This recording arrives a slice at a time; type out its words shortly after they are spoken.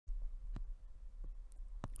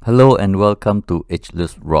Hello and welcome to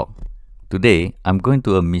Ageless Rock. Today, I'm going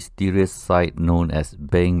to a mysterious site known as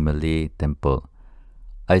Beng Mealea Temple.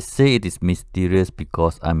 I say it is mysterious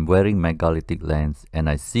because I'm wearing megalithic lens and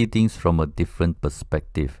I see things from a different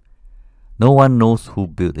perspective. No one knows who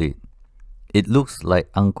built it. It looks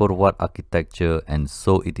like Angkor Wat architecture and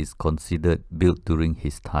so it is considered built during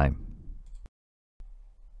his time.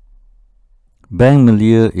 Beng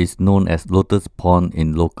Mealea is known as Lotus Pond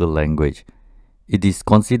in local language. It is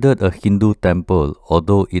considered a Hindu temple,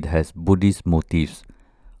 although it has Buddhist motifs.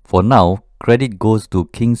 For now, credit goes to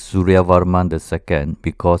King Suryavarman II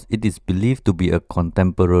because it is believed to be a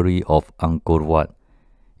contemporary of Angkor Wat.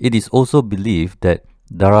 It is also believed that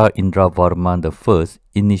Dara Indravarman I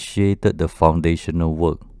initiated the foundational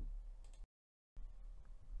work.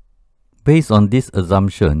 Based on this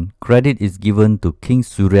assumption, credit is given to King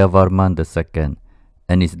Suryavarman II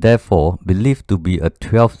and is therefore believed to be a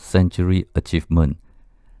 12th century achievement.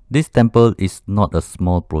 This temple is not a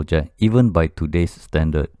small project even by today's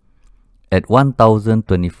standard. At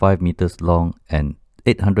 1025 meters long and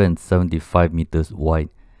 875 meters wide,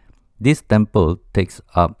 this temple takes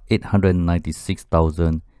up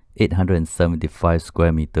 896,875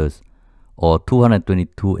 square meters or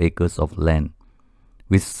 222 acres of land.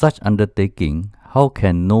 With such undertaking, how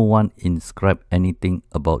can no one inscribe anything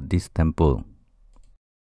about this temple?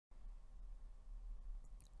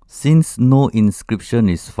 Since no inscription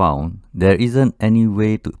is found, there isn't any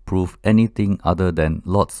way to prove anything other than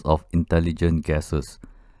lots of intelligent guesses.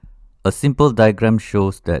 A simple diagram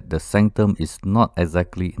shows that the sanctum is not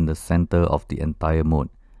exactly in the center of the entire moat.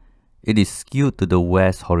 It is skewed to the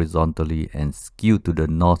west horizontally and skewed to the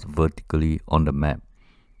north vertically on the map.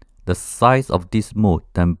 The size of this moat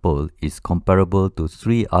temple is comparable to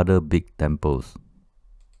 3 other big temples.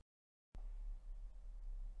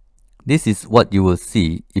 This is what you will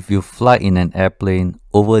see if you fly in an airplane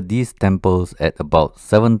over these temples at about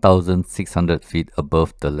 7,600 feet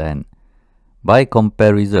above the land. By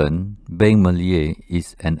comparison, Beng Mealea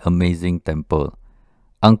is an amazing temple.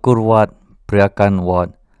 Angkor Wat, Preakan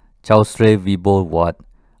Wat, Chausre Vibol Wat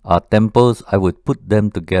are temples. I would put them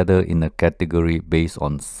together in a category based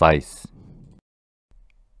on size.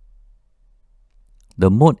 The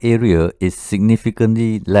moat area is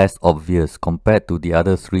significantly less obvious compared to the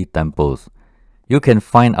other 3 temples. You can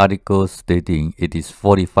find articles stating it is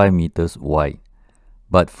 45 meters wide,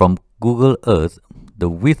 but from Google Earth, the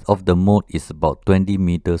width of the moat is about 20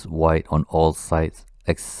 meters wide on all sides,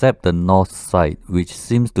 except the north side, which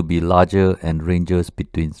seems to be larger and ranges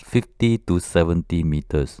between 50 to 70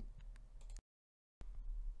 meters.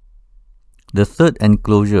 The third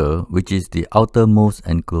enclosure, which is the outermost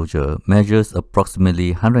enclosure, measures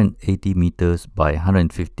approximately 180 meters by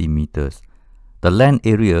 150 meters. The land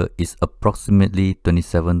area is approximately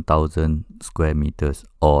 27,000 square meters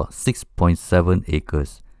or 6.7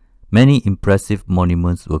 acres. Many impressive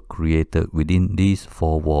monuments were created within these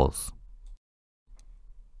 4 walls.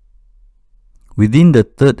 Within the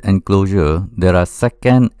third enclosure, there are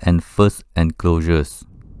second and first enclosures.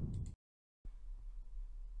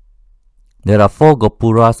 There are 4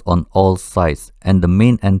 gopuras on all sides and the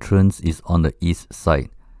main entrance is on the east side.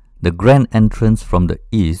 The grand entrance from the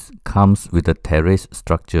east comes with a terrace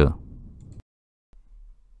structure.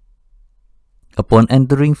 Upon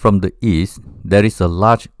entering from the east, there is a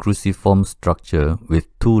large cruciform structure with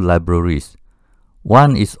 2 libraries.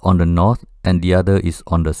 One is on the north and the other is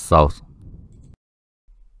on the south.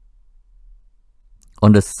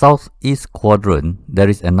 On the southeast quadrant, there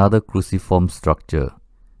is another cruciform structure.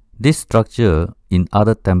 This structure in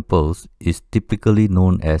other temples is typically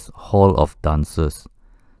known as Hall of Dancers,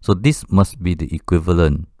 so this must be the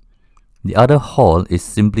equivalent. The other hall is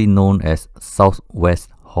simply known as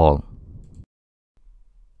Southwest Hall.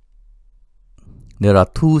 There are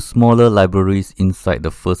 2 smaller libraries inside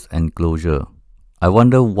the first enclosure. I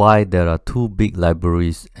wonder why there are 2 big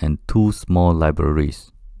libraries and 2 small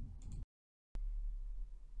libraries.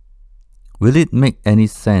 Will it make any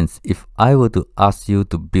sense if I were to ask you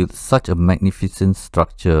to build such a magnificent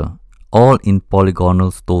structure, all in polygonal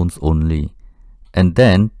stones only, and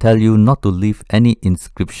then tell you not to leave any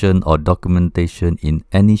inscription or documentation in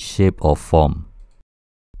any shape or form?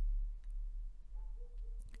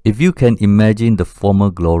 If you can imagine the former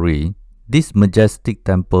glory, this majestic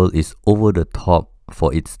temple is over the top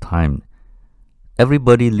for its time.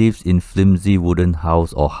 Everybody lives in flimsy wooden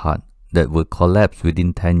house or hut that will collapse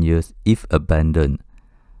within 10 years if abandoned.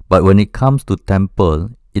 But when it comes to temple,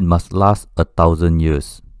 it must last 1,000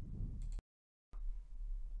 years.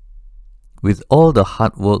 With all the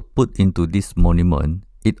hard work put into this monument,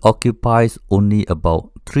 it occupies only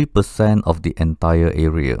about 3% of the entire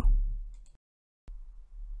area.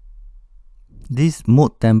 This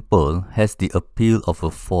moat temple has the appeal of a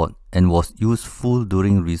fort and was useful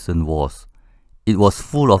during recent wars. It was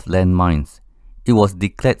full of landmines. It was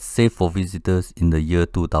declared safe for visitors in the year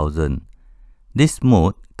 2000. This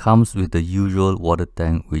moat comes with the usual water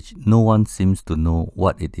tank, which no one seems to know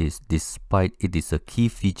what it is, despite it is a key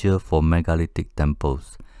feature for megalithic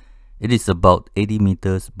temples. It is about 80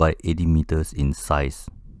 meters by 80 meters in size.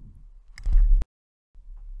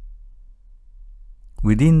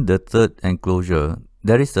 Within the third enclosure,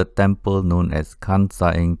 there is a temple known as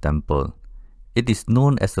Kansaeng Temple. It is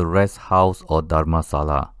known as a rest house or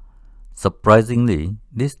dharmasala. Surprisingly,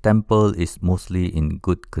 this temple is mostly in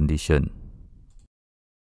good condition.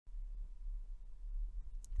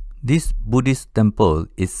 This Buddhist temple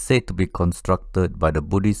is said to be constructed by the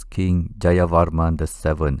Buddhist king Jayavarman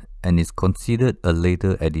VII and is considered a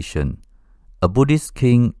later addition. A Buddhist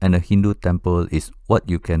king and a Hindu temple is what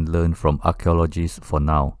you can learn from archaeologists for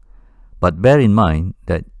now. But bear in mind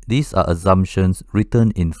that these are assumptions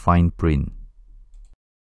written in fine print.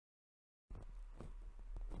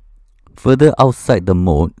 Further outside the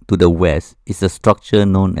moat to the west is a structure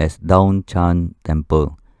known as Daun Chan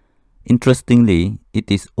Temple. Interestingly,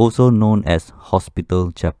 it is also known as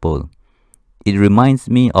Hospital Chapel. It reminds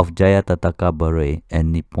me of Jayatataka Bare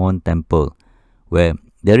and Nippon Temple, where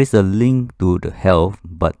there is a link to the health,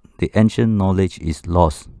 but the ancient knowledge is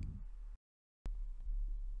lost.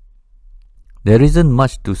 There isn't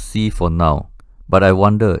much to see for now, but I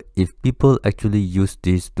wonder if people actually use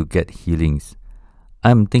this to get healings.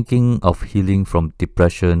 I'm thinking of healing from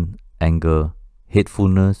depression, anger,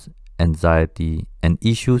 hatefulness, anxiety, and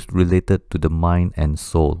issues related to the mind and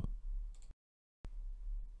soul.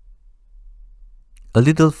 A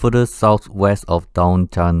little further southwest of Daun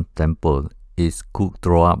Chan Temple is Kuk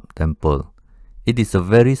Troap Temple. It is a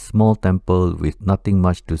very small temple with nothing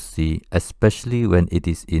much to see, especially when it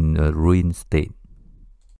is in a ruined state.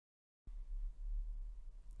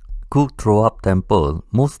 Kuk Troap Temple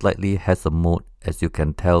most likely has a moat, as you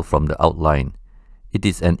can tell from the outline. It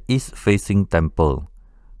is an east-facing temple.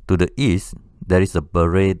 To the east, there is a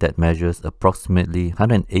bare that measures approximately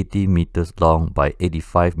 180 meters long by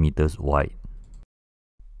 85 meters wide.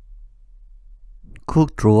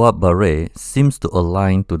 Kuk Troap Bare seems to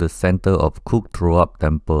align to the center of Kuk Troap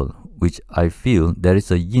Temple, which I feel there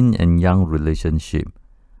is a yin and yang relationship.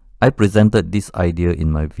 I presented this idea in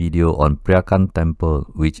my video on Preakan Temple,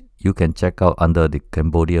 which you can check out under the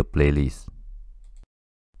Cambodia playlist.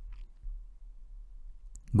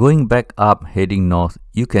 Going back up heading north,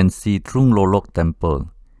 you can see Trung Lolok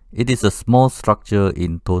Temple. It is a small structure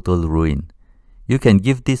in total ruin. You can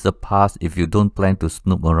give this a pass if you don't plan to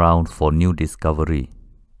snoop around for new discovery.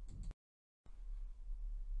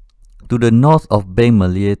 To the north of Beng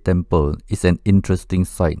Mealea Temple is an interesting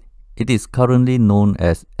site. It is currently known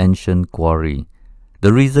as Ancient Quarry.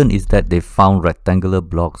 The reason is that they found rectangular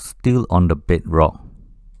blocks still on the bedrock.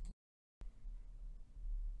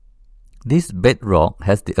 This bedrock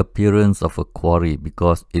has the appearance of a quarry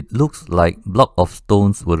because it looks like blocks of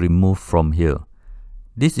stones were removed from here.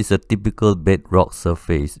 This is a typical bedrock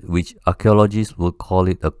surface, which archaeologists will call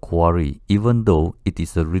it a quarry, even though it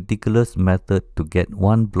is a ridiculous method to get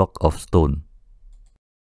one block of stone.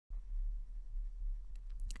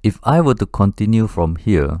 If I were to continue from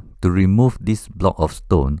here to remove this block of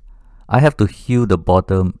stone, I have to hew the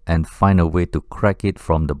bottom and find a way to crack it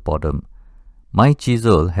from the bottom. My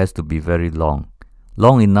chisel has to be very long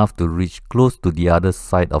enough to reach close to the other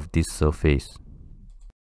side of this surface.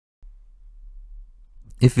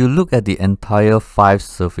 If you look at the entire 5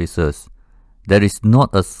 surfaces, there is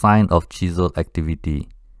not a sign of chisel activity.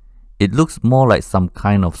 It looks more like some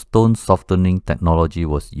kind of stone softening technology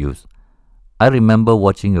was used. I remember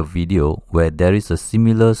watching a video where there is a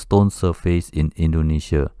similar stone surface in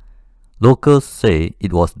Indonesia. Locals say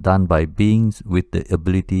it was done by beings with the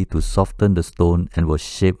ability to soften the stone and was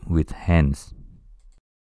shaped with hands.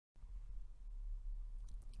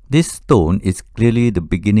 This stone is clearly the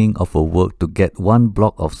beginning of a work to get one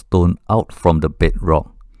block of stone out from the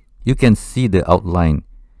bedrock. You can see the outline.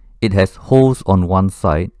 It has holes on one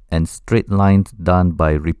side and straight lines done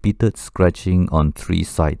by repeated scratching on 3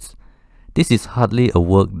 sides. This is hardly a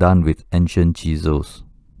work done with ancient chisels.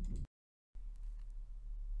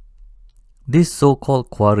 This so-called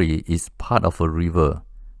quarry is part of a river.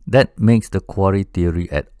 That makes the quarry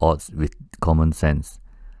theory at odds with common sense.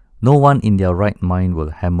 No one in their right mind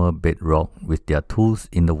will hammer bedrock with their tools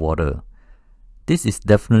in the water. This is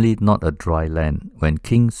definitely not a dry land when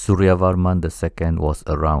King Suryavarman II was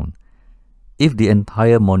around. If the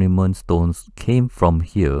entire monument stones came from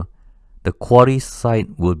here, the quarry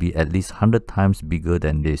site will be at least 100 times bigger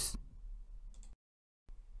than this.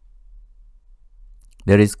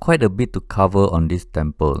 There is quite a bit to cover on this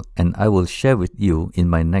temple, and I will share with you in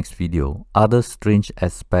my next video other strange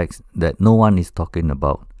aspects that no one is talking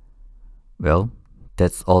about. Well,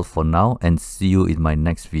 that's all for now, and see you in my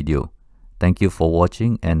next video. Thank you for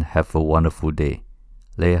watching and have a wonderful day.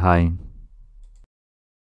 Lehai.